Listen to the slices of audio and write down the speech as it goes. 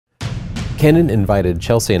Canon invited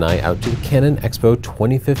Chelsea and I out to the Canon Expo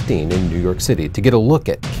 2015 in New York City to get a look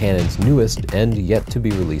at Canon's newest and yet to be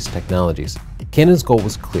released technologies. Canon's goal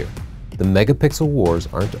was clear. The megapixel wars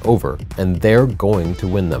aren't over, and they're going to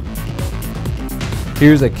win them.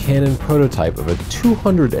 Here's a Canon prototype of a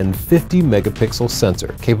 250 megapixel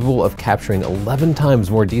sensor capable of capturing 11 times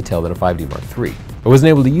more detail than a 5D Mark III. I wasn't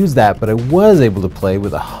able to use that, but I was able to play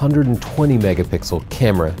with a 120 megapixel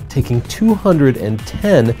camera, taking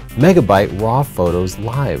 210 megabyte raw photos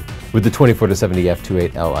live. With the 24-70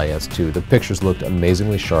 f2.8 LIS2, the pictures looked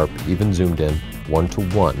amazingly sharp, even zoomed in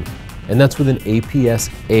 1:1. And that's with an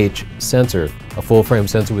APS-H sensor. A full-frame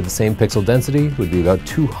sensor with the same pixel density would be about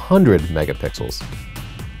 200 megapixels.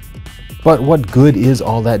 But what good is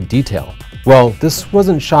all that detail? Well, this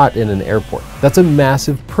wasn't shot in an airport. That's a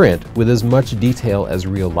massive print with as much detail as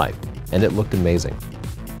real life, and it looked amazing.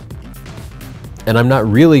 And I'm not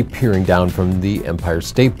really peering down from the Empire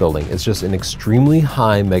State Building, it's just an extremely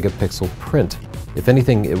high megapixel print. If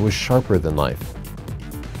anything, it was sharper than life.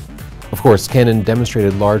 Of course, Canon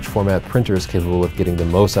demonstrated large format printers capable of getting the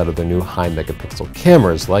most out of their new high megapixel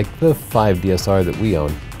cameras, like the 5DSR that we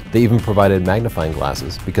own. They even provided magnifying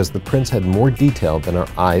glasses because the prints had more detail than our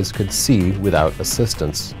eyes could see without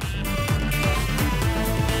assistance.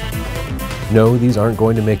 No, these aren't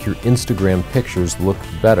going to make your Instagram pictures look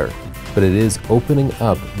better, but it is opening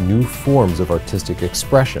up new forms of artistic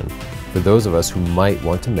expression for those of us who might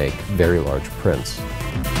want to make very large prints.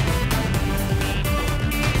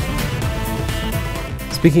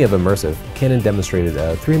 Speaking of immersive, Canon demonstrated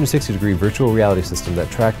a 360-degree virtual reality system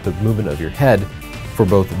that tracked the movement of your head for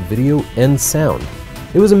both video and sound.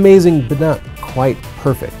 It was amazing, but not quite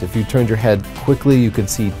perfect. If you turned your head quickly, you could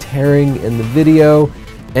see tearing in the video,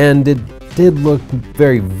 and it did look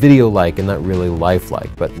very video-like and not really lifelike,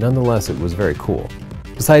 but nonetheless it was very cool.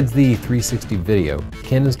 Besides the 360 video,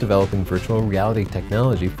 Canon's developing virtual reality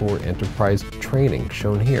technology for enterprise training,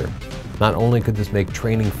 shown here. Not only could this make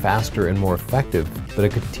training faster and more effective, but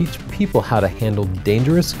it could teach people how to handle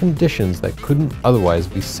dangerous conditions that couldn't otherwise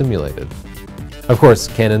be simulated. Of course,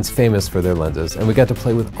 Canon's famous for their lenses, and we got to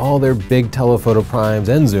play with all their big telephoto primes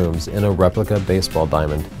and zooms in a replica baseball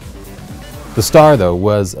diamond. The star, though,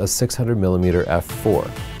 was a 600mm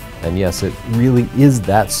f4, and yes, it really is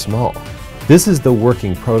that small. This is the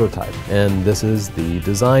working prototype, and this is the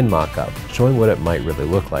design mock-up, showing what it might really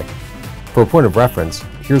look like. For a point of reference,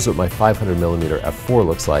 here's what my 500mm f4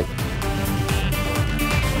 looks like.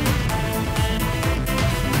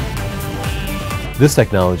 This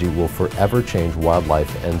technology will forever change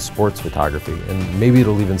wildlife and sports photography, and maybe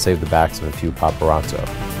it'll even save the backs of a few paparazzo.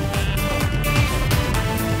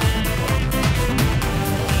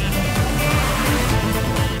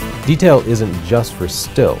 Detail isn't just for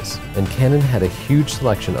stills, and Canon had a huge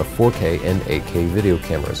selection of 4K and 8K video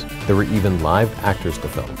cameras. There were even live actors to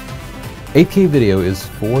film. 8K video is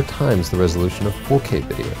 4 times the resolution of 4K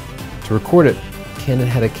video. To record it, Canon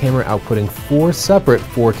had a camera outputting 4 separate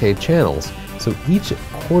 4K channels, so each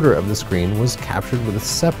quarter of the screen was captured with a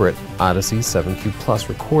separate Odyssey 7Q Plus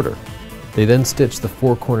recorder. They then stitched the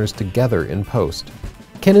 4 corners together in post.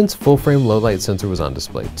 Canon's full-frame low-light sensor was on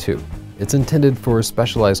display too. It's intended for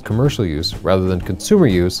specialized commercial use rather than consumer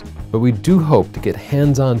use, but we do hope to get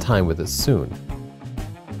hands-on time with it soon.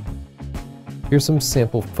 Here's some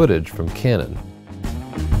sample footage from Canon.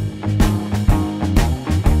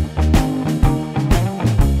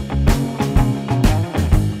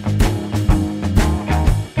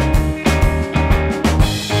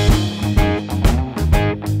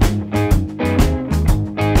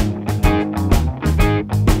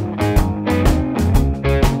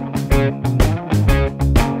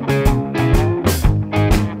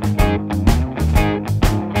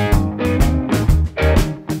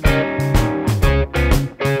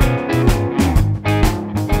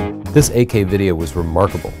 This 8K video was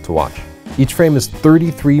remarkable to watch. Each frame is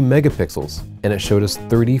 33 megapixels, and it showed us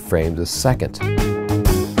 30 frames a second.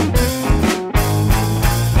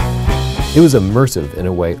 It was immersive in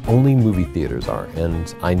a way only movie theaters are,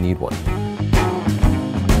 and I need one.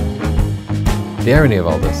 The irony of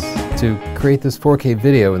all this, to create this 4K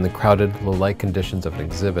video in the crowded, low-light conditions of an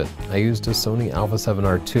exhibit, I used a Sony Alpha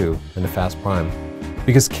 7R II and a fast prime.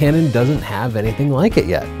 Because Canon doesn't have anything like it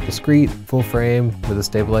yet. Discreet, full frame, with a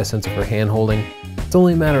stabilized sensor for hand holding. It's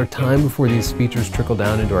only a matter of time before these features trickle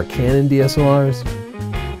down into our Canon DSLRs.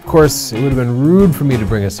 Of course, it would have been rude for me to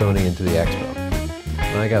bring a Sony into the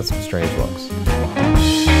Expo. I got some strange looks.